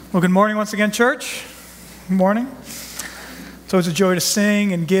Well, good morning once again, church. Good morning. It's always a joy to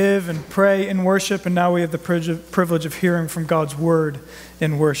sing and give and pray in worship, and now we have the privilege of hearing from God's word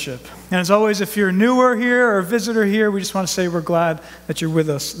in worship. And as always, if you're newer here or a visitor here, we just want to say we're glad that you're with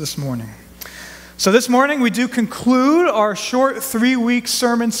us this morning. So this morning, we do conclude our short 3-week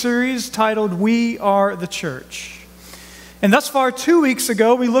sermon series titled, We Are the Church. And thus far, 2 weeks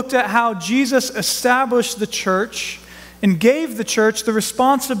ago, we looked at how Jesus established the church and gave the church the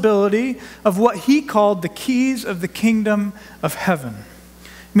responsibility of what he called the keys of the kingdom of heaven.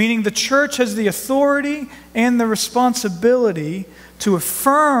 Meaning the church has the authority and the responsibility to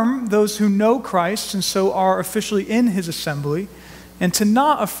affirm those who know Christ and so are officially in his assembly, and to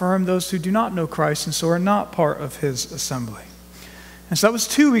not affirm those who do not know Christ and so are not part of his assembly. And so that was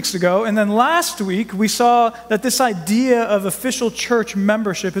 2 weeks ago. And then last week, we saw that this idea of official church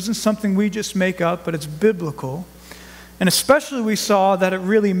membership isn't something we just make up, but it's biblical. And especially we saw that it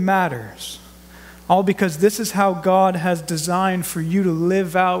really matters. All because this is how God has designed for you to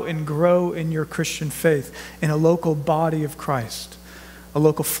live out and grow in your Christian faith in a local body of Christ, a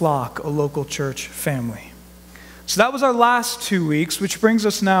local flock, a local church family. So that was our last 2 weeks, which brings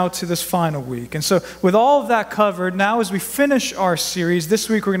us now to this final week. And so with all of that covered, now as we finish our series, this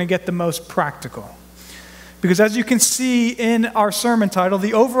week we're going to get the most practical. Because as you can see in our sermon title,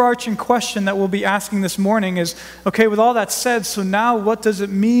 the overarching question that we'll be asking this morning is, okay, with all that said, so now what does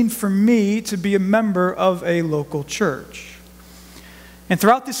it mean for me to be a member of a local church? And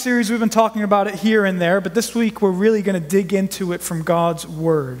throughout this series, we've been talking about it here and there, but this week we're really going to dig into it from God's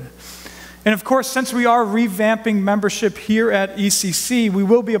Word. And of course, since we are revamping membership here at ECC, we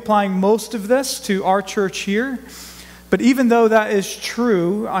will be applying most of this to our church here. But even though that is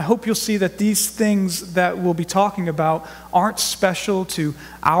true, I hope you'll see that these things that we'll be talking about aren't special to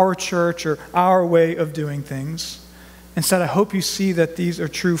our church or our way of doing things. Instead, I hope you see that these are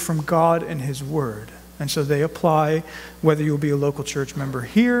true from God and His Word. And so they apply whether you'll be a local church member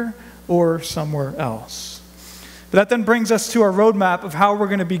here or somewhere else. But that then brings us to our roadmap of how we're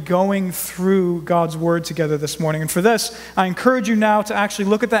going to be going through God's Word together this morning. And for this, I encourage you now to actually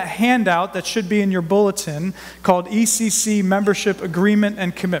look at that handout that should be in your bulletin called ECC Membership Agreement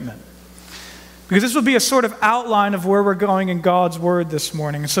and Commitment. Because this will be a sort of outline of where we're going in God's Word this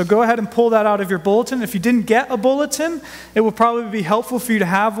morning. So go ahead and pull that out of your bulletin. If you didn't get a bulletin, it will probably be helpful for you to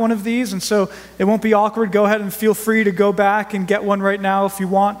have one of these. And so it won't be awkward. Go ahead and feel free to go back and get one right now if you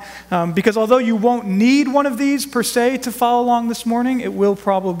want. Because although you won't need one of these per se to follow along this morning, it will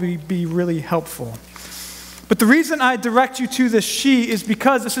probably be really helpful. But the reason I direct you to this sheet is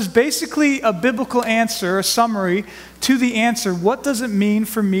because this is basically a biblical answer, a summary to the answer, what does it mean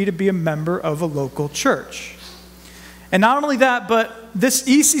for me to be a member of a local church? And not only that, but this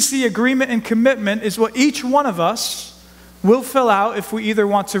ECC agreement and commitment is what each one of us will fill out if we either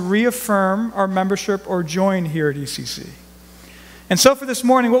want to reaffirm our membership or join here at ECC. And so for this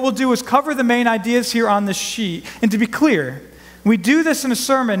morning, what we'll do is cover the main ideas here on this sheet. And to be clear, we do this in a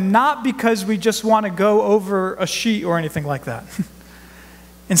sermon not because we just want to go over a sheet or anything like that.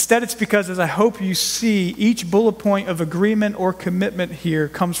 Instead, it's because, as I hope you see, each bullet point of agreement or commitment here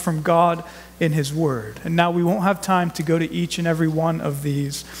comes from God in His Word. And now we won't have time to go to each and every one of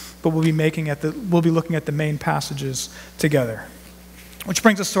these, but we'll be looking at the main passages together. Which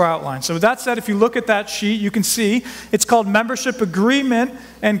brings us to our outline. So with that said, if you look at that sheet, you can see it's called Membership Agreement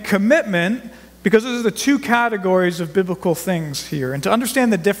and Commitment, because those are the two categories of biblical things here. And to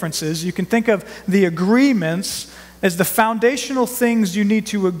understand the differences, you can think of the agreements as the foundational things you need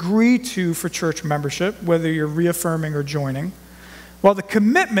to agree to for church membership, whether you're reaffirming or joining, while the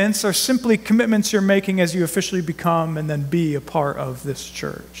commitments are simply commitments you're making as you officially become and then be a part of this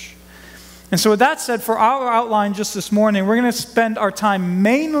church. And so with that said, for our outline just this morning, we're going to spend our time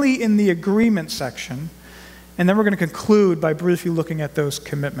mainly in the agreement section, and then we're going to conclude by briefly looking at those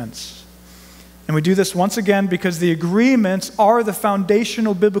commitments. And we do this once again because the agreements are the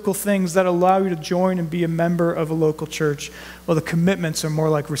foundational biblical things that allow you to join and be a member of a local church, while the commitments are more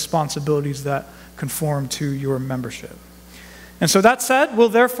like responsibilities that conform to your membership. And so that said, we'll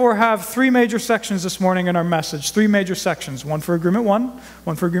therefore have 3 major sections this morning in our message. 3 major sections, one for Agreement 1,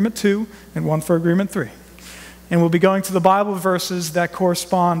 one for Agreement 2, and one for Agreement 3. And we'll be going to the Bible verses that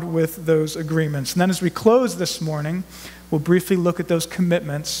correspond with those agreements. And then as we close this morning, we'll briefly look at those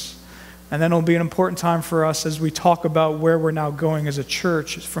commitments. And then it'll be an important time for us as we talk about where we're now going as a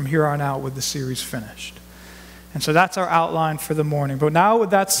church from here on out with the series finished. And so that's our outline for the morning. But now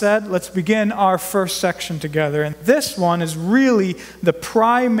with that said, let's begin our first section together. And this one is really the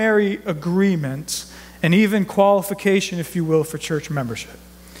primary agreement and even qualification, if you will, for church membership.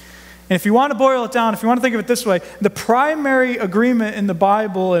 And if you want to boil it down, if you want to think of it this way, the primary agreement in the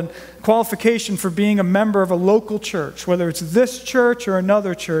Bible and qualification for being a member of a local church, whether it's this church or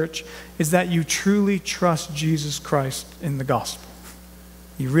another church, is that you truly trust Jesus Christ in the gospel.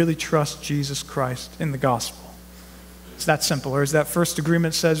 You really trust Jesus Christ in the gospel. It's that simple. Or as that first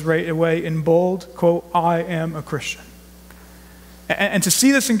agreement says right away in bold, quote, I am a Christian. And to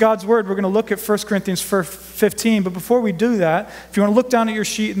see this in God's word, we're going to look at 1 Corinthians 15. But before we do that, if you want to look down at your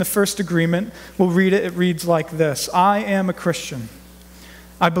sheet in the first agreement, we'll read it. It reads like this. I am a Christian.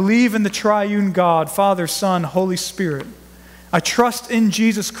 I believe in the triune God, Father, Son, Holy Spirit. I trust in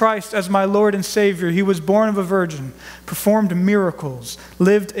Jesus Christ as my Lord and Savior. He was born of a virgin, performed miracles,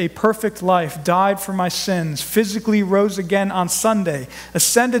 lived a perfect life, died for my sins, physically rose again on Sunday,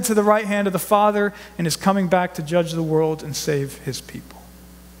 ascended to the right hand of the Father, and is coming back to judge the world and save his people.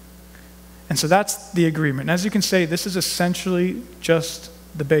 And so that's the agreement. And as you can see, this is essentially just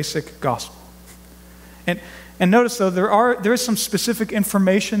the basic gospel. And notice, though, there is some specific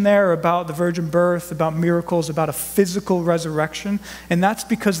information there about the virgin birth, about miracles, about a physical resurrection. And that's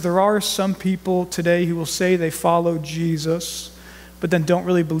because there are some people today who will say they follow Jesus, but then don't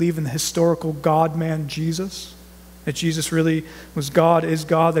really believe in the historical God-man Jesus. That Jesus really was God, is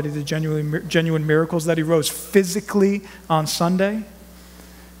God, that he did genuine miracles, that he rose physically on Sunday.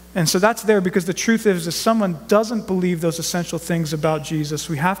 And so that's there because the truth is, if someone doesn't believe those essential things about Jesus,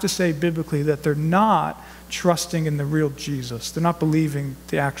 we have to say biblically that they're not trusting in the real Jesus. They're not believing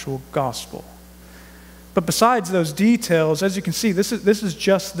the actual gospel. But besides those details, as you can see, this is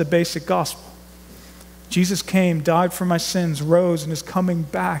just the basic gospel. Jesus came, died for my sins, rose, and is coming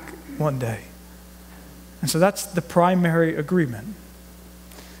back one day. And so that's the primary agreement.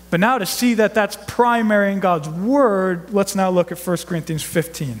 But now to see that that's primary in God's word, let's now look at 1 Corinthians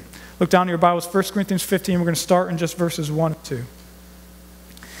 15. Look down in your Bibles, 1 Corinthians 15. We're going to start in just verses 1 and 2.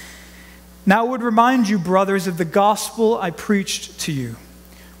 Now I would remind you, brothers, of the gospel I preached to you,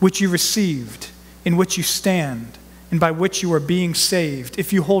 which you received, in which you stand, and by which you are being saved,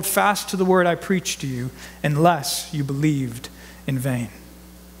 if you hold fast to the word I preached to you, unless you believed in vain.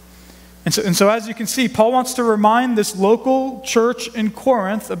 And so as you can see, Paul wants to remind this local church in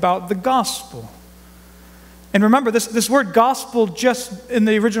Corinth about the gospel. And remember, this word gospel just in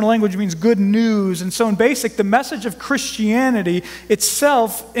the original language means good news. And so in basic, the message of Christianity in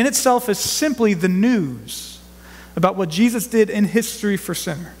itself is simply the news about what Jesus did in history for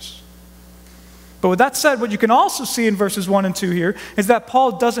sinners. But with that said, what you can also see in verses 1 and 2 here is that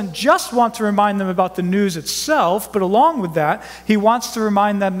Paul doesn't just want to remind them about the news itself, but along with that, he wants to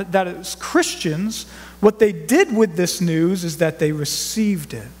remind them that as Christians, what they did with this news is that they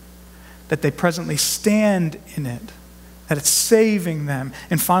received it, that they presently stand in it, that it's saving them,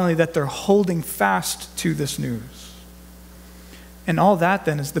 and finally that they're holding fast to this news. And all that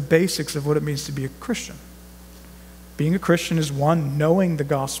then is the basics of what it means to be a Christian. Being a Christian is one, knowing the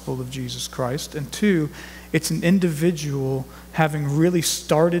gospel of Jesus Christ, and two, it's an individual having really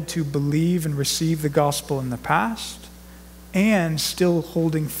started to believe and receive the gospel in the past and still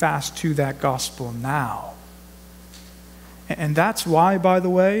holding fast to that gospel now. And that's why, by the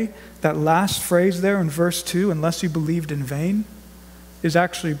way, that last phrase there in verse 2, unless you believed in vain, is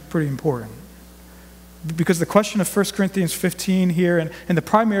actually pretty important. Because the question of 1 Corinthians 15 here and the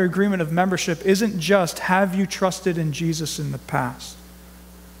primary agreement of membership isn't just, have you trusted in Jesus in the past?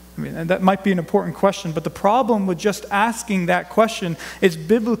 I mean, and that might be an important question, but the problem with just asking that question is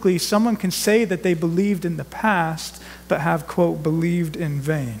biblically someone can say that they believed in the past, but have, quote, believed in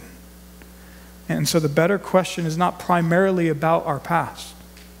vain. And so the better question is not primarily about our past.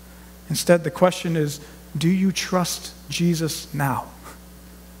 Instead, the question is, do you trust Jesus now?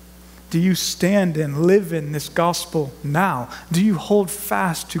 Do you stand and live in this gospel now? Do you hold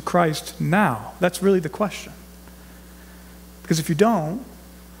fast to Christ now? That's really the question. Because if you don't,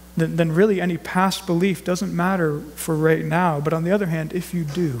 then really any past belief doesn't matter for right now. But on the other hand, if you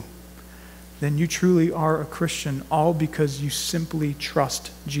do, then you truly are a Christian, all because you simply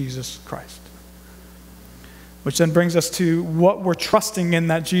trust Jesus Christ. Which then brings us to what we're trusting in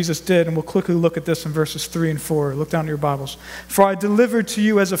that Jesus did. And we'll quickly look at this in verses 3 and 4. Look down at your Bibles. For I delivered to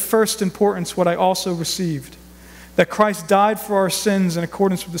you as of first importance what I also received, that Christ died for our sins in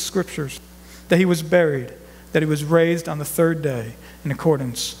accordance with the Scriptures, that he was buried, that he was raised on the third day in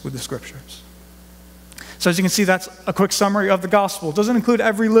accordance with the Scriptures. So as you can see, that's a quick summary of the gospel. It doesn't include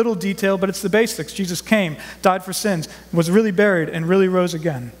every little detail, but it's the basics. Jesus came, died for sins, was really buried, and really rose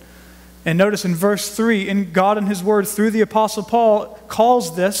again. And notice in verse 3, in God and his word through the Apostle Paul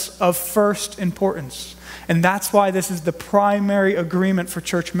calls this of first importance. And that's why this is the primary agreement for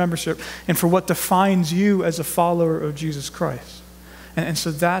church membership and for what defines you as a follower of Jesus Christ. And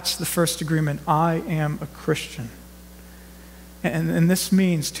so that's the first agreement. I am a Christian. And this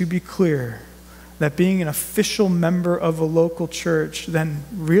means, to be clear, that being an official member of a local church then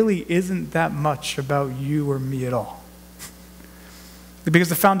really isn't that much about you or me at all. Because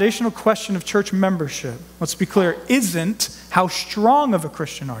the foundational question of church membership, let's be clear, isn't how strong of a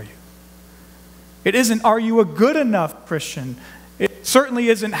Christian are you? It isn't, are you a good enough Christian? It certainly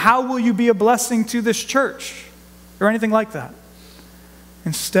isn't, how will you be a blessing to this church? Or anything like that.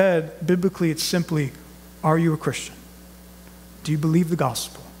 Instead, biblically, it's simply, are you a Christian? Do you believe the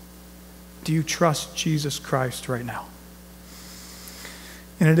gospel? Do you trust Jesus Christ right now?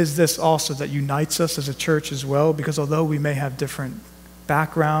 And it is this also that unites us as a church as well, because although we may have different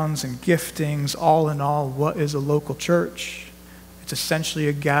backgrounds and giftings, all in all, what is a local church? It's essentially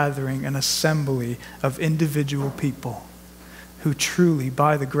a gathering, an assembly of individual people who truly,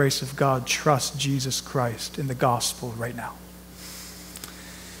 by the grace of God, trust Jesus Christ in the gospel right now.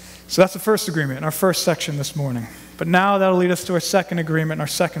 So that's the first agreement in our first section this morning. But now that'll lead us to our second agreement in our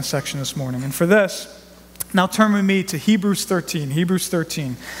second section this morning. And for this, now turn with me to Hebrews 13. Hebrews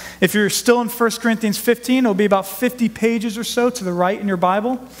 13. If you're still in 1 Corinthians 15, it'll be about 50 pages or so to the right in your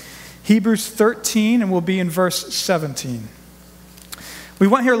Bible. Hebrews 13, and we'll be in verse 17. We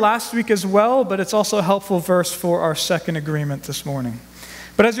went here last week as well, but it's also a helpful verse for our second agreement this morning.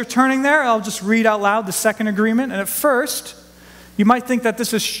 But as you're turning there, I'll just read out loud the second agreement. And at first, you might think that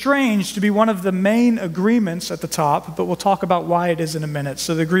this is strange to be one of the main agreements at the top, but we'll talk about why it is in a minute.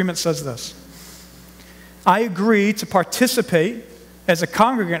 So the agreement says this: I agree to participate as a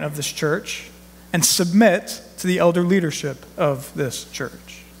congregant of this church and submit to the elder leadership of this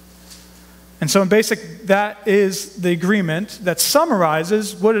church. And so in basic, that is the agreement that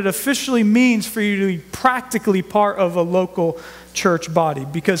summarizes what it officially means for you to be practically part of a local church body.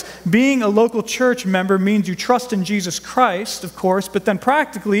 Because being a local church member means you trust in Jesus Christ, of course, but then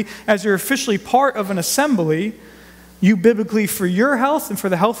practically, as you're officially part of an assembly, you biblically, for your health and for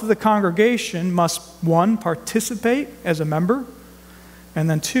the health of the congregation, must, one, participate as a member, and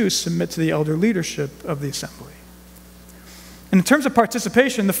then two, submit to the elder leadership of the assembly. And in terms of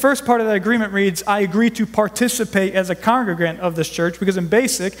participation, the first part of that agreement reads, I agree to participate as a congregant of this church, because in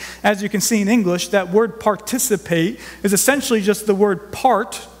basic, as you can see in English, that word participate is essentially just the word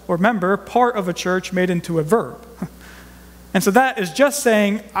part, or member, part of a church made into a verb. And so that is just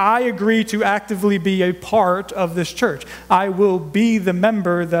saying, I agree to actively be a part of this church. I will be the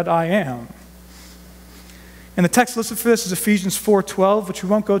member that I am. And the text listed for this is Ephesians 4:12, which we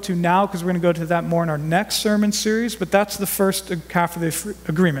won't go to now because we're going to go to that more in our next sermon series, but that's the first half of the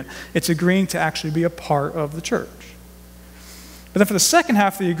agreement. It's agreeing to actually be a part of the church. But then for the second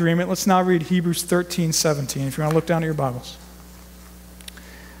half of the agreement, let's now read Hebrews 13:17, if you want to look down at your Bibles.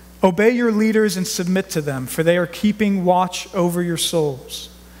 Obey your leaders and submit to them, for they are keeping watch over your souls,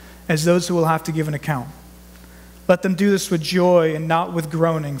 as those who will have to give an account. Let them do this with joy and not with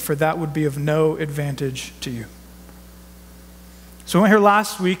groaning, for that would be of no advantage to you. So we went here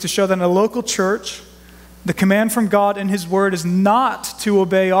last week to show that in a local church, the command from God in His Word is not to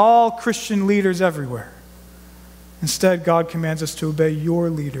obey all Christian leaders everywhere. Instead, God commands us to obey your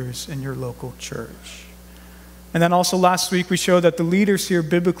leaders in your local church. And then also last week we showed that the leaders here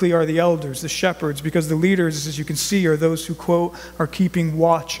biblically are the elders, the shepherds, because the leaders, as you can see, are those who, quote, are keeping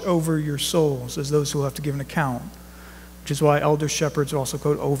watch over your souls, as those who will have to give an account, which is why elder shepherds are also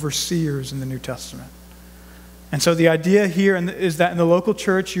called overseers in the New Testament. And so the idea here is that in the local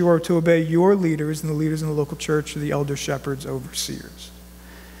church you are to obey your leaders, and the leaders in the local church are the elder shepherds, overseers.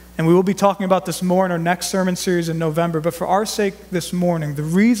 And we will be talking about this more in our next sermon series in November. But for our sake this morning, the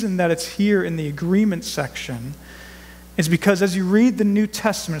reason that it's here in the agreement section is because as you read the New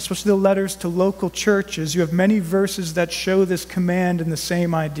Testament, especially the letters to local churches, you have many verses that show this command and the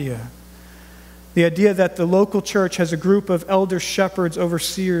same idea. The idea that the local church has a group of elder shepherds,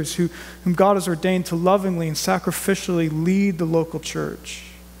 overseers, whom God has ordained to lovingly and sacrificially lead the local church.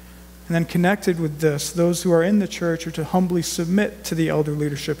 And then connected with this, those who are in the church are to humbly submit to the elder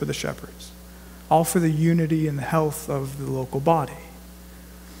leadership of the shepherds, all for the unity and the health of the local body.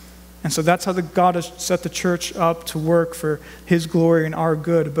 And so that's how God has set the church up to work for His glory and our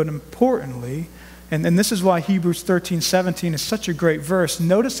good. But importantly, and this is why Hebrews 13:17 is such a great verse,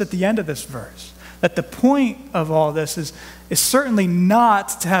 notice at the end of this verse that the point of all this is certainly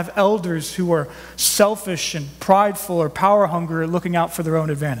not to have elders who are selfish and prideful or power hungry or looking out for their own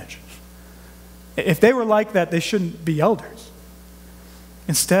advantage. If they were like that, they shouldn't be elders.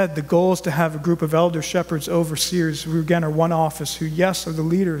 Instead, the goal is to have a group of elder shepherds, overseers, who again are one office, who, yes, are the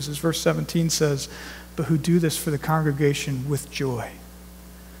leaders, as verse 17 says, but who do this for the congregation with joy,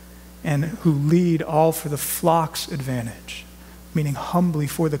 and who lead all for the flock's advantage, meaning humbly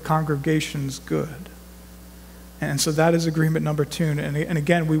for the congregation's good. And so that is agreement number 2. And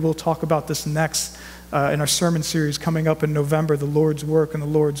again, we will talk about this next in our sermon series coming up in November, the Lord's work and the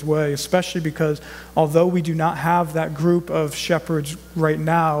Lord's way, especially because although we do not have that group of shepherds right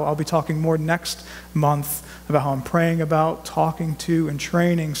now, I'll be talking more next month about how I'm praying about, talking to, and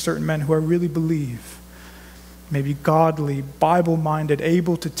training certain men who I really believe may be godly, Bible-minded,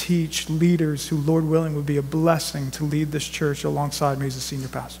 able to teach leaders who, Lord willing, would be a blessing to lead this church alongside me as a senior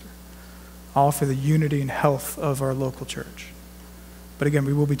pastor, all for the unity and health of our local church. But again,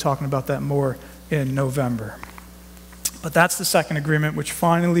 we will be talking about that more in November. But that's the second agreement, which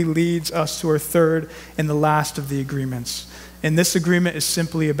finally leads us to our third and the last of the agreements. And this agreement is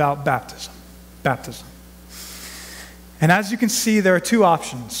simply about baptism. Baptism. And as you can see, there are 2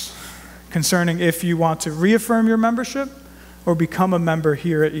 options concerning if you want to reaffirm your membership or become a member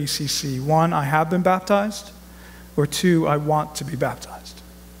here at ECC. 1, I have been baptized, or 2, I want to be baptized.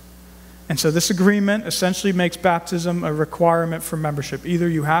 And so this agreement essentially makes baptism a requirement for membership. Either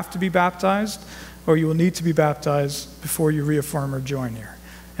you have to be baptized or you will need to be baptized before you reaffirm or join here.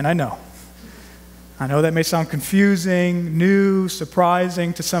 And I know that may sound confusing, new,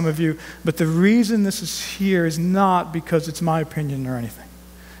 surprising to some of you, but the reason this is here is not because it's my opinion or anything.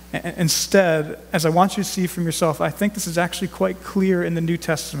 Instead, as I want you to see from yourself, I think this is actually quite clear in the New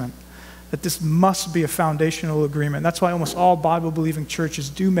Testament that this must be a foundational agreement. That's why almost all Bible-believing churches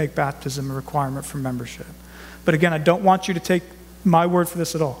do make baptism a requirement for membership. But again, I don't want you to take my word for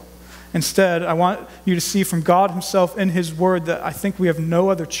this at all. Instead, I want you to see from God himself in his word that I think we have no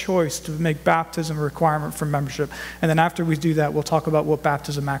other choice to make baptism a requirement for membership. And then after we do that, we'll talk about what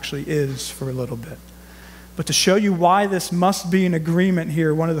baptism actually is for a little bit. But to show you why this must be an agreement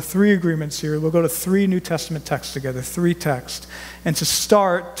here, one of the 3 agreements here, we'll go to 3 New Testament texts together, 3 texts. And to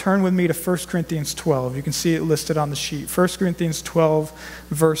start, turn with me to 1 Corinthians 12. You can see it listed on the sheet. 1 Corinthians 12,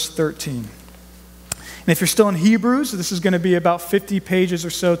 verse 13. And if you're still in Hebrews, this is going to be about 50 pages or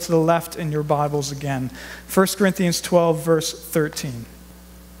so to the left in your Bibles again. 1 Corinthians 12, verse 13.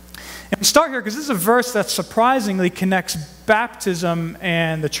 And we start here because this is a verse that surprisingly connects baptism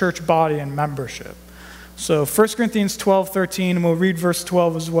and the church body and membership. So 1 Corinthians 12, 13, and we'll read verse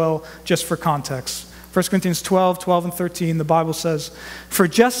 12 as well, just for context. 1 Corinthians 12, 12 and 13, the Bible says, "For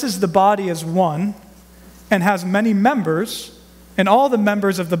just as the body is one and has many members, and all the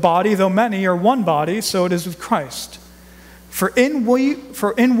members of the body, though many, are one body, so it is with Christ. For in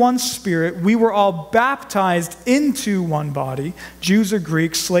one Spirit we were all baptized into one body, Jews or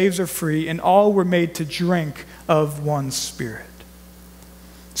Greeks, slaves or free, and all were made to drink of one Spirit."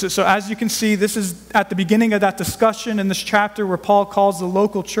 So as you can see, this is at the beginning of that discussion in this chapter where Paul calls the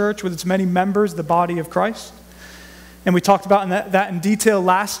local church with its many members the body of Christ. And we talked about that in detail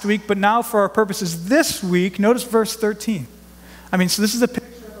last week, but now for our purposes this week, notice verse 13. So this is a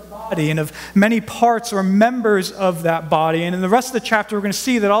picture of a body and of many parts or members of that body. And in the rest of the chapter, we're going to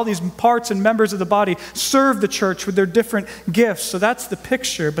see that all these parts and members of the body serve the church with their different gifts. So that's the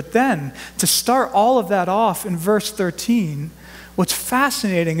picture. But then, to start all of that off in verse 13, what's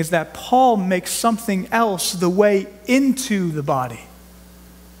fascinating is that Paul makes something else the way into the body.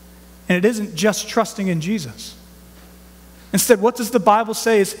 And it isn't just trusting in Jesus. Instead, what does the Bible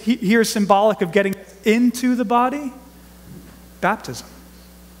say is here symbolic of getting into the body? Baptism.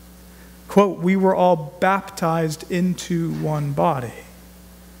 Quote, "We were all baptized into one body."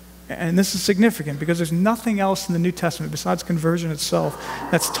 And this is significant because there's nothing else in the New Testament besides conversion itself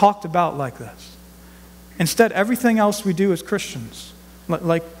that's talked about like this. Instead, everything else we do as Christians,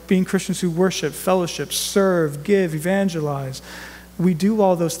 like being Christians who worship, fellowship, serve, give, evangelize, we do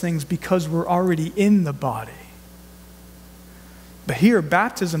all those things because we're already in the body. But here,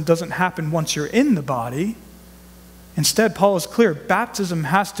 baptism doesn't happen once you're in the body. Instead, Paul is clear, baptism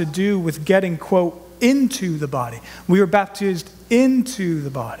has to do with getting, quote, into the body. We are baptized into the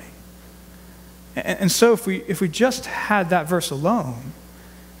body. And so if we just had that verse alone,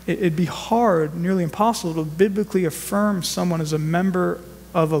 it'd be hard, nearly impossible, to biblically affirm someone as a member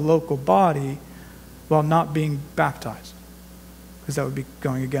of a local body while not being baptized, because that would be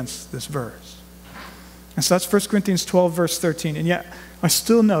going against this verse. And so that's 1 Corinthians 12, verse 13. And yet, I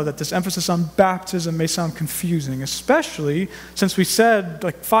still know that this emphasis on baptism may sound confusing, especially since we said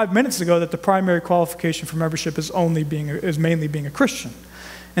like 5 minutes ago that the primary qualification for membership is mainly being a Christian.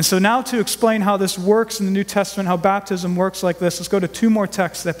 And so now to explain how this works in the New Testament, how baptism works like this, let's go to 2 more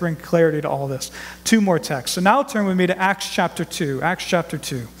texts that bring clarity to all this. 2 more texts. So now turn with me to Acts chapter 2. Acts chapter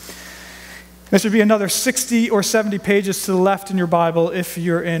 2. This would be another 60 or 70 pages to the left in your Bible if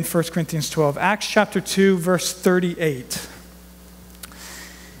you're in 1 Corinthians 12. Acts chapter 2, verse 38.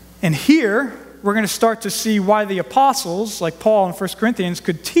 And here, we're going to start to see why the apostles, like Paul in 1 Corinthians,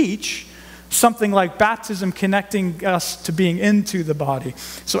 could teach something like baptism connecting us to being into the body.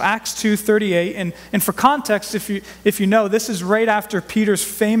 So Acts 2:38, and for context, if you know, this is right after Peter's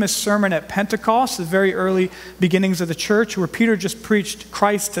famous sermon at Pentecost, the very early beginnings of the church, where Peter just preached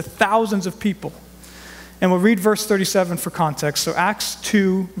Christ to thousands of people. And we'll read verse 37 for context. So Acts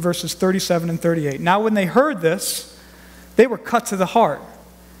 2, verses 37 and 38. Now when they heard this, they were cut to the heart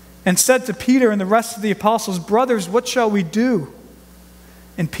and said to Peter and the rest of the apostles, "Brothers, what shall we do?"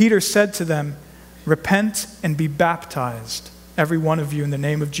 And Peter said to them, "Repent and be baptized, every one of you, in the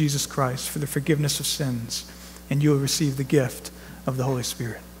name of Jesus Christ, for the forgiveness of sins, and you will receive the gift of the Holy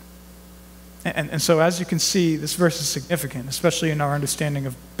Spirit." And so as you can see, this verse is significant, especially in our understanding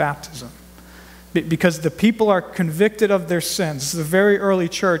of baptism. Because the people are convicted of their sins. This is a very early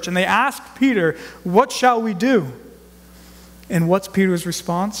church. And they ask Peter, "What shall we do?" And what's Peter's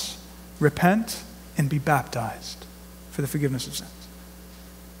response? Repent and be baptized for the forgiveness of sins.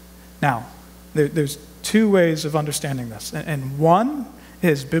 Now, there's two ways of understanding this. And one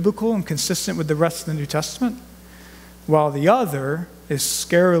is biblical and consistent with the rest of the New Testament, while the other is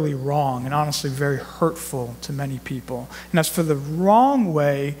scarily wrong and honestly very hurtful to many people. And as for the wrong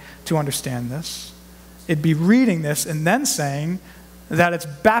way to understand this, it'd be reading this and then saying that it's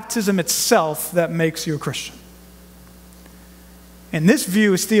baptism itself that makes you a Christian. And this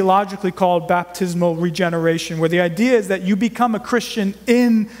view is theologically called baptismal regeneration, where the idea is that you become a Christian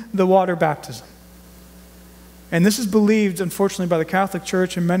in the water baptism. And this is believed, unfortunately, by the Catholic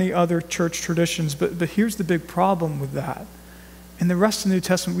Church and many other church traditions. But here's the big problem with that. In the rest of the New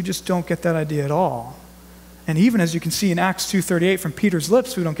Testament, we just don't get that idea at all. And even as you can see in Acts 2:38 from Peter's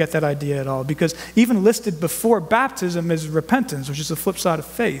lips, we don't get that idea at all. Because even listed before baptism is repentance, which is the flip side of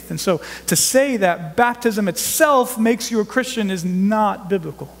faith. And so to say that baptism itself makes you a Christian is not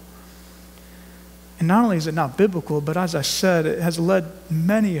biblical. And not only is it not biblical, but as I said, it has led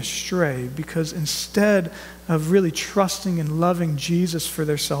many astray, because instead of really trusting and loving Jesus for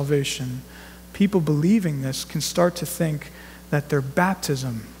their salvation, people believing this can start to think that their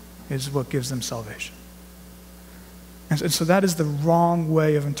baptism is what gives them salvation. And so that is the wrong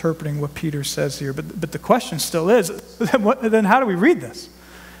way of interpreting what Peter says here. But the question still is, then how do we read this?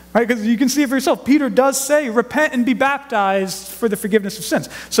 Right? Because you can see it for yourself. Peter does say, repent and be baptized for the forgiveness of sins.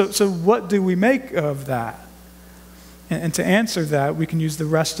 So what do we make of that? And to answer that, we can use the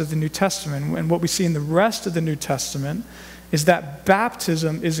rest of the New Testament. And what we see in the rest of the New Testament is that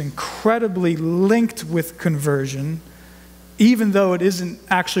baptism is incredibly linked with conversion, even though it isn't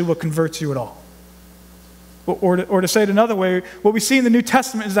actually what converts you at all. Or to say it another way, what we see in the New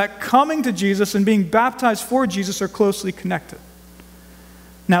Testament is that coming to Jesus and being baptized for Jesus are closely connected.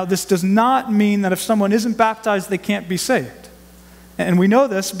 Now, this does not mean that if someone isn't baptized, they can't be saved. And we know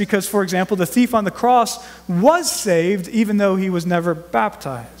this because, for example, the thief on the cross was saved even though he was never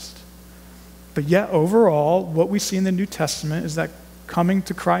baptized. But yet, overall, what we see in the New Testament is that coming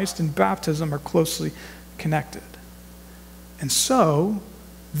to Christ and baptism are closely connected. And so,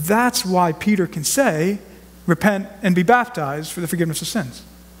 that's why Peter can say, repent and be baptized for the forgiveness of sins.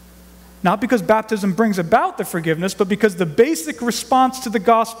 Not because baptism brings about the forgiveness, but because the basic response to the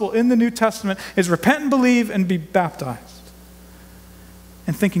gospel in the New Testament is repent and believe and be baptized.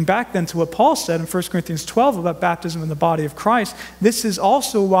 And thinking back then to what Paul said in 1 Corinthians 12 about baptism in the body of Christ, this is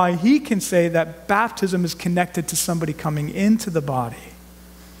also why he can say that baptism is connected to somebody coming into the body.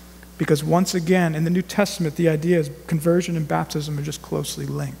 Because once again, in the New Testament, the idea is conversion and baptism are just closely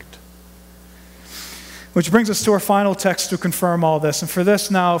linked. Which brings us to our final text to confirm all this. And for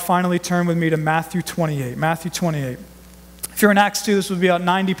this now, finally turn with me to Matthew 28. Matthew 28. If you're in Acts 2, this would be about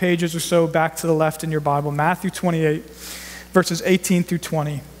 90 pages or so back to the left in your Bible. Matthew 28, verses 18 through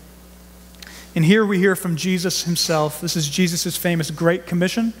 20. And here we hear from Jesus himself. This is Jesus' famous Great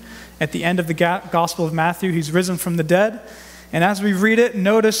Commission. At the end of the Gospel of Matthew, he's risen from the dead. And as we read it,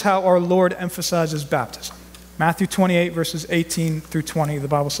 notice how our Lord emphasizes baptism. Matthew 28, verses 18 through 20, the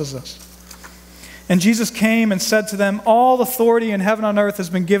Bible says this. And Jesus came and said to them, all authority in heaven and on earth has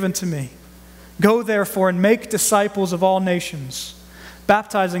been given to me. Go therefore and make disciples of all nations,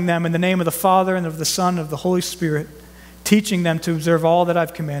 baptizing them in the name of the Father and of the Son and of the Holy Spirit, teaching them to observe all that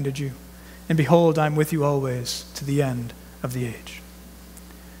I've commanded you. And behold, I'm with you always to the end of the age.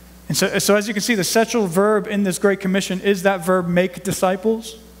 And so as you can see, the central verb in this Great Commission is that verb, make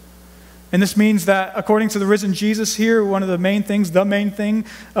disciples. And this means that according to the risen Jesus here, one of the main things, the main thing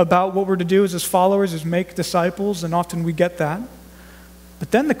about what we're to do as his followers is make disciples, and often we get that.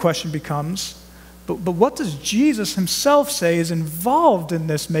 But then the question becomes, but what does Jesus himself say is involved in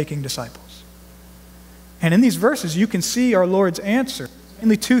this making disciples? And in these verses, you can see our Lord's answer.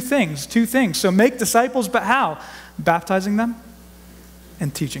 Only two things. So make disciples, but how? Baptizing them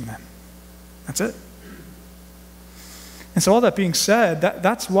and teaching them. That's it. And so all that being said,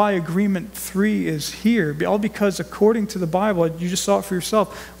 that's why agreement 3 is here. All because according to the Bible, you just saw it for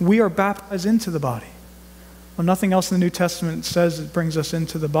yourself, we are baptized into the body. Well, nothing else in the New Testament says it brings us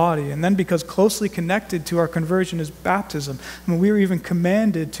into the body. And then because closely connected to our conversion is baptism, we are even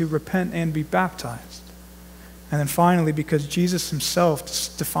commanded to repent and be baptized. And then finally, because Jesus himself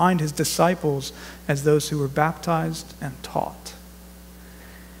defined his disciples as those who were baptized and taught.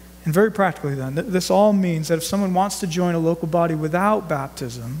 And very practically then, this all means that if someone wants to join a local body without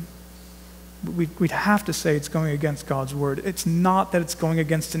baptism, we'd have to say it's going against God's word. It's not that it's going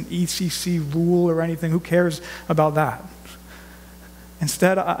against an ECC rule or anything. Who cares about that?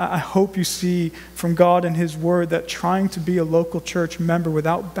 Instead, I hope you see from God and his word that trying to be a local church member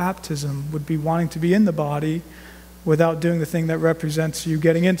without baptism would be wanting to be in the body without doing the thing that represents you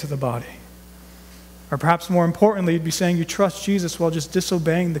getting into the body. Or perhaps more importantly, you'd be saying you trust Jesus while just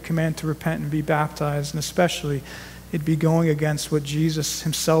disobeying the command to repent and be baptized, and especially it'd be going against what Jesus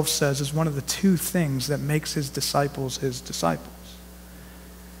himself says is one of the two things that makes his disciples his disciples.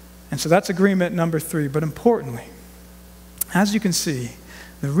 And so that's agreement number 3. But importantly, as you can see,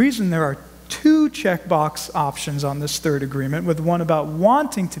 the reason there are 2 checkbox options on this third agreement, with one about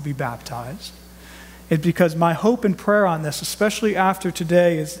wanting to be baptized, is because my hope and prayer on this, especially after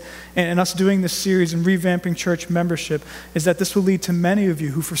today and us doing this series and revamping church membership, is that this will lead to many of you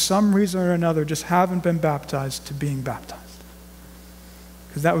who for some reason or another just haven't been baptized to being baptized.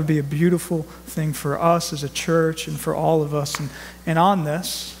 Because that would be a beautiful thing for us as a church and for all of us. And on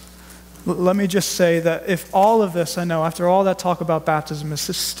this, let me just say that if all of this, I know after all that talk about baptism, is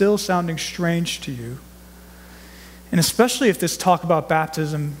still sounding strange to you, and especially if this talk about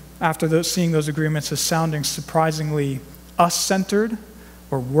baptism after seeing those agreements is sounding surprisingly us-centered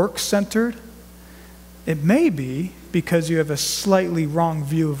or work-centered, it may be because you have a slightly wrong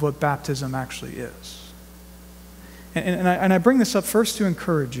view of what baptism actually is. And I bring this up first to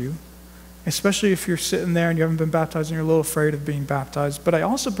encourage you, especially if you're sitting there and you haven't been baptized and you're a little afraid of being baptized. But I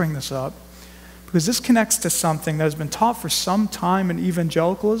also bring this up because this connects to something that has been taught for some time in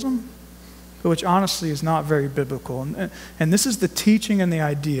evangelicalism, but which honestly is not very biblical. And this is the teaching and the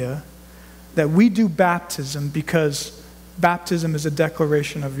idea that we do baptism because baptism is a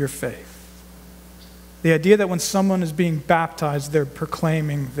declaration of your faith. The idea that when someone is being baptized, they're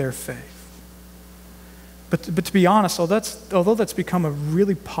proclaiming their faith. But to be honest, although that's become a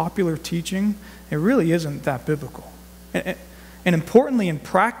really popular teaching, it really isn't that biblical. And importantly and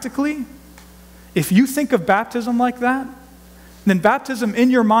practically, if you think of baptism like that, then baptism in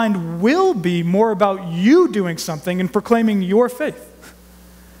your mind will be more about you doing something and proclaiming your faith.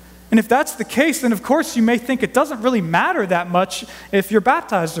 And if that's the case, then of course you may think it doesn't really matter that much if you're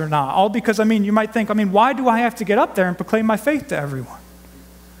baptized or not. All because, you might think, why do I have to get up there and proclaim my faith to everyone?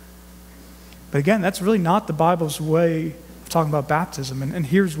 But again, that's really not the Bible's way of talking about baptism, and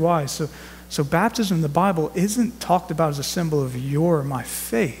here's why. So baptism in the Bible isn't talked about as a symbol of your or my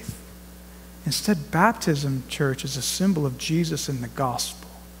faith. Instead, baptism, church, is a symbol of Jesus and the gospel.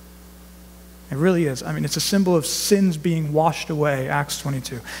 It really is. It's a symbol of sins being washed away, Acts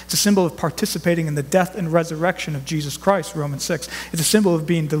 22. It's a symbol of participating in the death and resurrection of Jesus Christ, Romans 6. It's a symbol of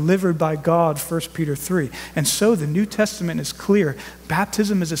being delivered by God, 1 Peter 3. And so the New Testament is clear.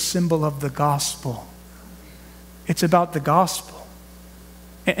 Baptism is a symbol of the gospel. It's about the gospel.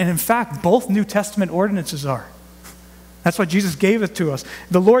 And in fact, both New Testament ordinances are. That's why Jesus gave it to us.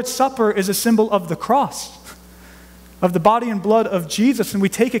 The Lord's Supper is a symbol of the cross, of the body and blood of Jesus, and we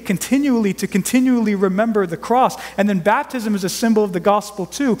take it continually to continually remember the cross. And then baptism is a symbol of the gospel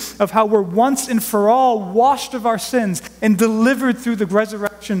too, of how we're once and for all washed of our sins and delivered through the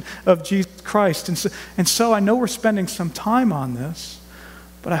resurrection of Jesus Christ. And so I know we're spending some time on this,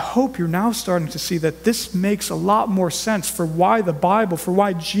 but I hope you're now starting to see that this makes a lot more sense for why the Bible, for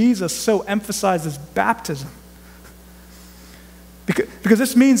why Jesus so emphasizes baptism. Because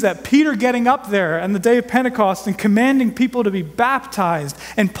this means that Peter getting up there on the day of Pentecost and commanding people to be baptized,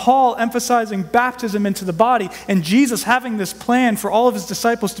 and Paul emphasizing baptism into the body, and Jesus having this plan for all of his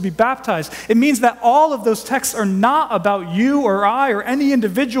disciples to be baptized, it means that all of those texts are not about you or I or any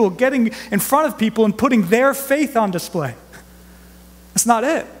individual getting in front of people and putting their faith on display. That's not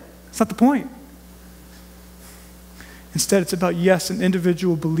it. That's not the point. Instead, it's about, yes, an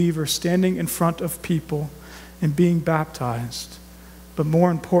individual believer standing in front of people and being baptized. But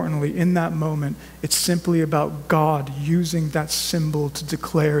more importantly, in that moment, it's simply about God using that symbol to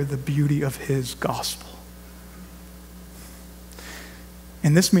declare the beauty of his gospel.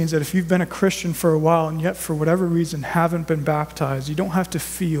 And this means that if you've been a Christian for a while and yet for whatever reason haven't been baptized, you don't have to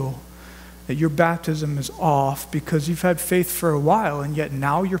feel that your baptism is off because you've had faith for a while and yet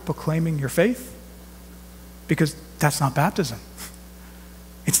now you're proclaiming your faith. Because that's not baptism.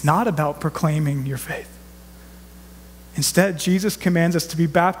 It's not about proclaiming your faith. Instead, Jesus commands us to be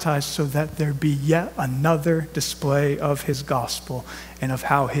baptized so that there be yet another display of his gospel and of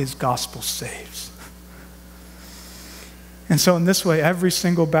how his gospel saves. And so in this way, every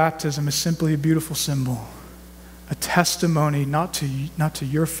single baptism is simply a beautiful symbol, a testimony not to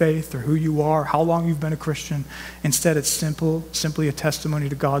your faith or who you are, how long you've been a Christian. Instead, it's simply a testimony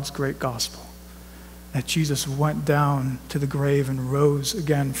to God's great gospel, that Jesus went down to the grave and rose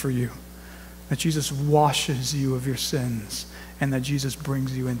again for you, that Jesus washes you of your sins, and that Jesus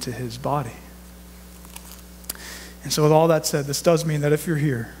brings you into his body. And so with all that said, this does mean that if you're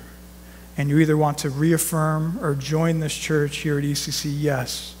here and you either want to reaffirm or join this church here at ECC,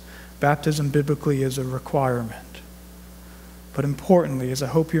 yes, baptism biblically is a requirement. But importantly, as I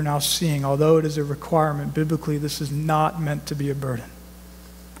hope you're now seeing, although it is a requirement biblically, this is not meant to be a burden.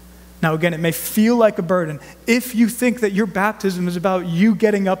 Now again, it may feel like a burden if you think that your baptism is about you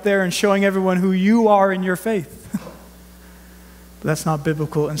getting up there and showing everyone who you are in your faith. But that's not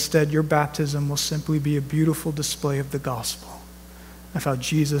biblical. Instead, your baptism will simply be a beautiful display of the gospel, of how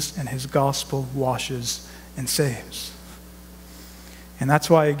Jesus and his gospel washes and saves. And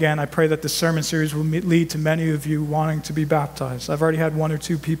that's why, again, I pray that this sermon series will lead to many of you wanting to be baptized. I've already had 1 or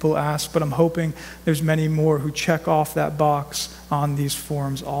 2 people ask, but I'm hoping there's many more who check off that box on these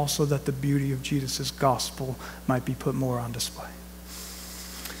forms also, that the beauty of Jesus' gospel might be put more on display.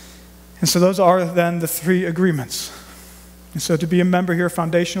 And so those are then the 3 agreements. And so to be a member here,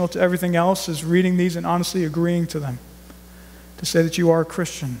 foundational to everything else, is reading these and honestly agreeing to them. To say that you are a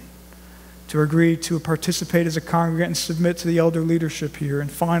Christian, to agree to participate as a congregant and submit to the elder leadership here,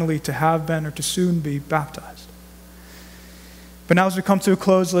 and finally to have been or to soon be baptized. But now as we come to a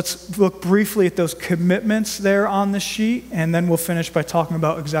close, let's look briefly at those commitments there on the sheet, and then we'll finish by talking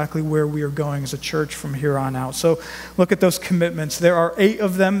about exactly where we are going as a church from here on out. So look at those commitments. There are 8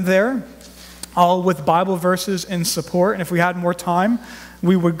 of them there, all with Bible verses in support. And if we had more time,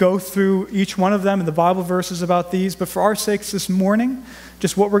 we would go through each one of them and the Bible verses about these. But for our sakes this morning,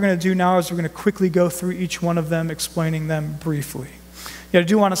 just what we're going to do now is we're going to quickly go through each one of them, explaining them briefly. Yet I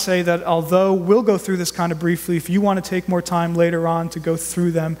do want to say that although we'll go through this kind of briefly, if you want to take more time later on to go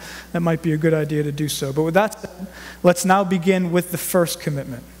through them, that might be a good idea to do so. But with that said, let's now begin with the first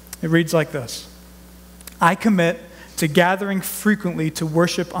commitment. It reads like this: I commit to gathering frequently to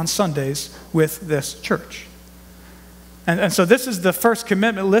worship on Sundays with this church. And so this is the first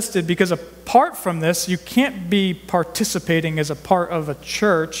commitment listed because apart from this, you can't be participating as a part of a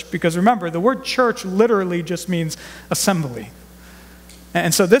church, because remember, the word church literally just means assembly.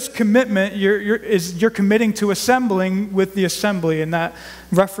 And so this commitment, you're committing to assembling with the assembly, and that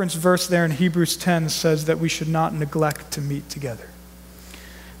reference verse there in Hebrews 10 says that we should not neglect to meet together.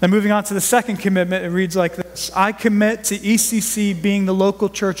 Then moving on to the second commitment, it reads like this: I commit to ECC being the local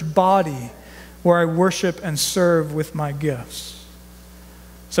church body where I worship and serve with my gifts.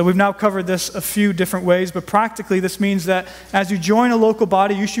 So we've now covered this a few different ways, but practically this means that as you join a local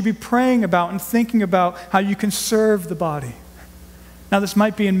body, you should be praying about and thinking about how you can serve the body. Now this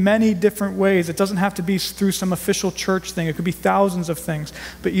might be in many different ways. It doesn't have to be through some official church thing. It could be thousands of things.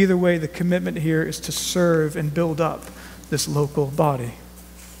 But either way, the commitment here is to serve and build up this local body.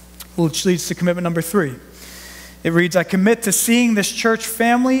 Which leads to commitment number 3. It reads, I commit to seeing this church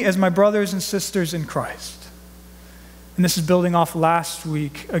family as my brothers and sisters in Christ. And this is building off last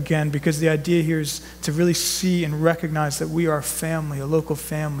week again, because the idea here is to really see and recognize that we are a family, a local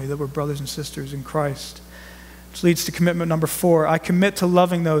family, that we're brothers and sisters in Christ. Which leads to commitment number 4. I commit to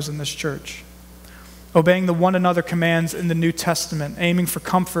loving those in this church, obeying the one another commands in the New Testament, aiming for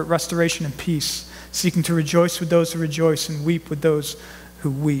comfort, restoration, and peace, seeking to rejoice with those who rejoice and weep with those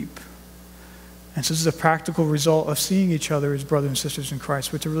who weep. And so this is a practical result of seeing each other as brothers and sisters in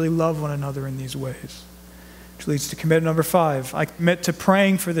Christ. We're to really love one another in these ways. Which leads to commitment number 5. I commit to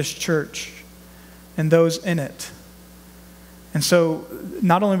praying for this church and those in it. And so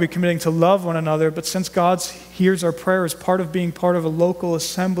not only are we committing to love one another, but since God hears our prayer as part of being part of a local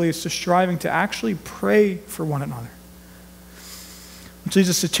assembly, it's to striving to actually pray for one another. Which leads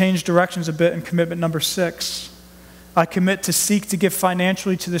us to change directions a bit in commitment number 6. I commit to seek to give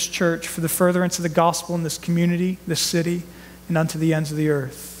financially to this church for the furtherance of the gospel in this community, this city, and unto the ends of the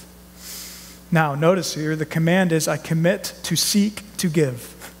earth. Now, notice here, the command is I commit to seek to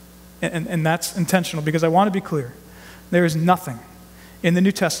give. And that's intentional, because I want to be clear. There is nothing in the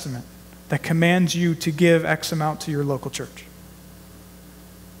New Testament that commands you to give X amount to your local church.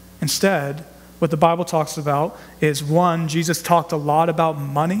 Instead, what the Bible talks about is, one, Jesus talked a lot about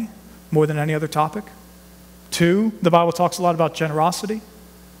money more than any other topic. Two, the Bible talks a lot about generosity.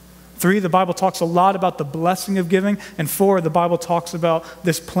 Three, the Bible talks a lot about the blessing of giving. And four, the Bible talks about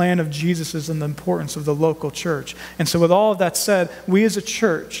this plan of Jesus's and the importance of the local church. And so with all of that said, we as a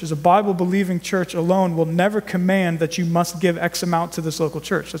church, as a Bible-believing church alone, will never command that you must give X amount to this local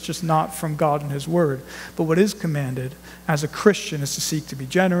church. That's just not from God and his word. But what is commanded as a Christian is to seek to be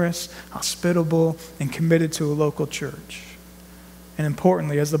generous, hospitable, and committed to a local church. And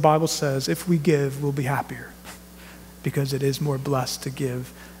importantly, as the Bible says, if we give, we'll be happier because it is more blessed to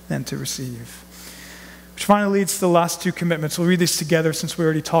give than to receive. Which finally leads to the last two commitments. We'll read these together since we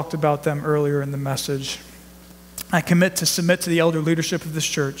already talked about them earlier in the message. I commit to submit to the elder leadership of this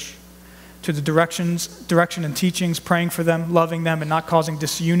church, to the direction and teachings, praying for them, loving them, and not causing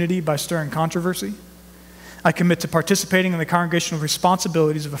disunity by stirring controversy. I commit to participating in the congregational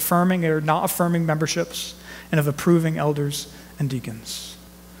responsibilities of affirming or not affirming memberships and of approving elders and deacons.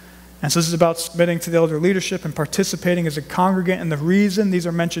 And so this is about submitting to the elder leadership and participating as a congregant. And the reason these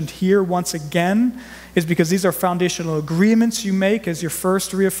are mentioned here once again is because these are foundational agreements you make as you're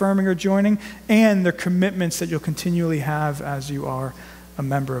first reaffirming or joining, and they're commitments that you'll continually have as you are a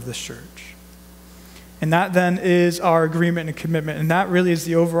member of this church. And that then is our agreement and commitment. And that really is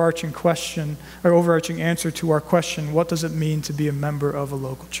the overarching question, or overarching answer to our question, what does it mean to be a member of a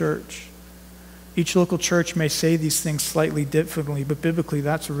local church? Each local church may say these things slightly differently, but biblically,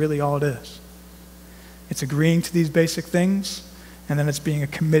 that's really all it is. It's agreeing to these basic things, and then it's being a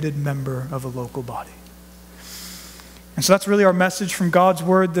committed member of a local body. And so that's really our message from God's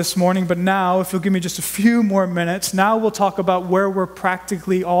word this morning. But now, if you'll give me just a few more minutes, now we'll talk about where we're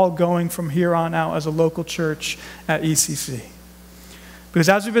practically all going from here on out as a local church at ECC. Because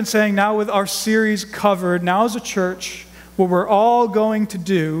as we've been saying, now with our series covered, now as a church, what we're all going to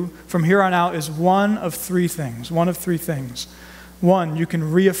do from here on out is one of three things. One, you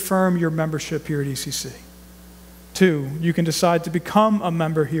can reaffirm your membership here at ECC. Two, you can decide to become a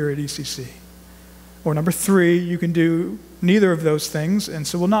member here at ECC. Or number three, you can do neither of those things and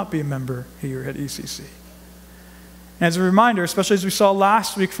so will not be a member here at ECC. And as a reminder, especially as we saw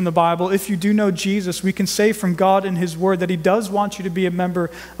last week from the Bible, if you do know Jesus, we can say from God in his word that he does want you to be a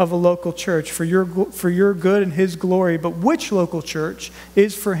member of a local church for your good and his glory. But which local church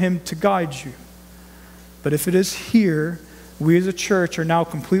is for him to guide you? But if it is here, we as a church are now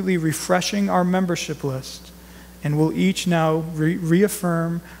completely refreshing our membership list, and we'll each now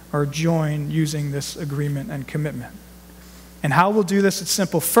reaffirm or join using this agreement and commitment. And how we'll do this, it's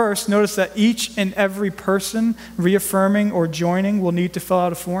simple. First, notice that each and every person reaffirming or joining will need to fill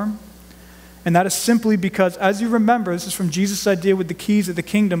out a form. And that is simply because, as you remember, this is from Jesus' idea with the keys of the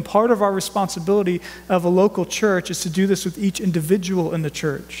kingdom, part of our responsibility of a local church is to do this with each individual in the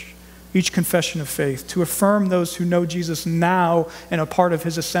church, each confession of faith, to affirm those who know Jesus now and are part of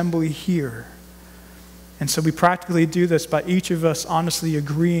his assembly here. And so we practically do this by each of us honestly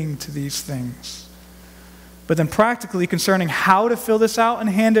agreeing to these things. But then practically concerning how to fill this out and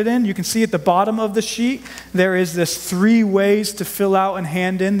hand it in, you can see at the bottom of the sheet, there is this 3 ways to fill out and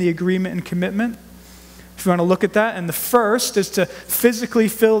hand in the agreement and commitment. If you want to look at that, and the first is to physically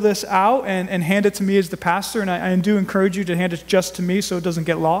fill this out and hand it to me as the pastor, and I do encourage you to hand it just to me so it doesn't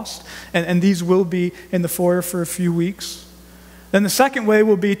get lost, and these will be in the foyer for a few weeks. Then the second way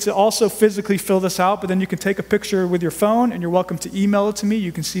will be to also physically fill this out, but then you can take a picture with your phone, and you're welcome to email it to me.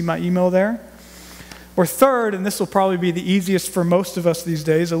 You can see my email there. Or third, and this will probably be the easiest for most of us these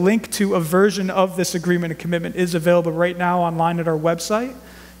days, a link to a version of this agreement and commitment is available right now online at our website,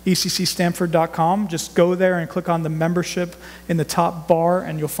 ECCStamford.com. Just go there and click on the membership in the top bar,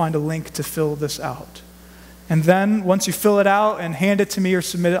 and you'll find a link to fill this out. And then, once you fill it out and hand it to me or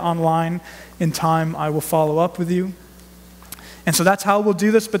submit it online in time, I will follow up with you. And so that's how we'll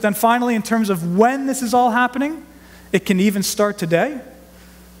do this. But then finally, in terms of when this is all happening, it can even start today.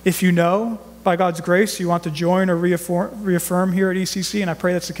 If you know, by God's grace, you want to join or reaffirm here at ECC, and I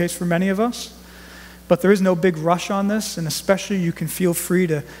pray that's the case for many of us. But there is no big rush on this, and especially you can feel free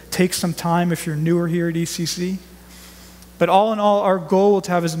to take some time if you're newer here at ECC. But all in all, our goal is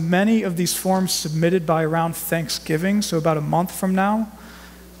to have as many of these forms submitted by around Thanksgiving, so about a month from now.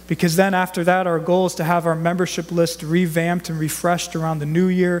 Because then after that, our goal is to have our membership list revamped and refreshed around the new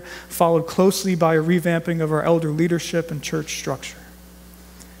year, followed closely by a revamping of our elder leadership and church structure.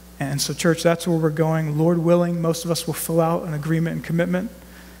 And so, church, that's where we're going. Lord willing, most of us will fill out an agreement and commitment.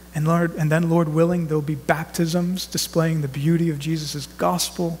 And then, Lord willing, there'll be baptisms displaying the beauty of Jesus'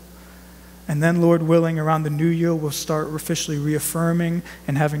 gospel. And then, Lord willing, around the new year, we'll start officially reaffirming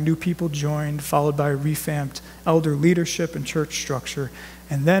and having new people joined, followed by a revamped elder leadership and church structure.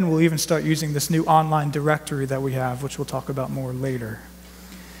 And then we'll even start using this new online directory that we have, which we'll talk about more later.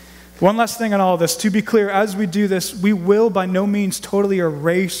 One last thing on all of this. To be clear, as we do this, we will by no means totally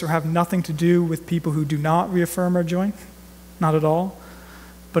erase or have nothing to do with people who do not reaffirm or join. Not at all.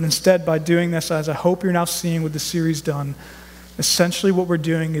 But instead, by doing this, as I hope you're now seeing with the series done, essentially what we're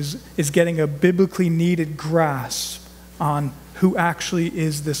doing is getting a biblically needed grasp on who actually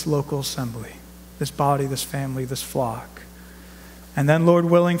is this local assembly, this body, this family, this flock. And then, Lord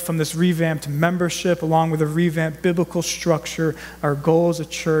willing, from this revamped membership, along with a revamped biblical structure, our goal as a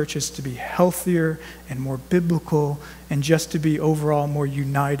church is to be healthier and more biblical and just to be overall more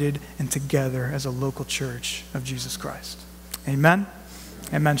united and together as a local church of Jesus Christ. Amen?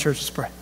 Amen, church. Let's pray.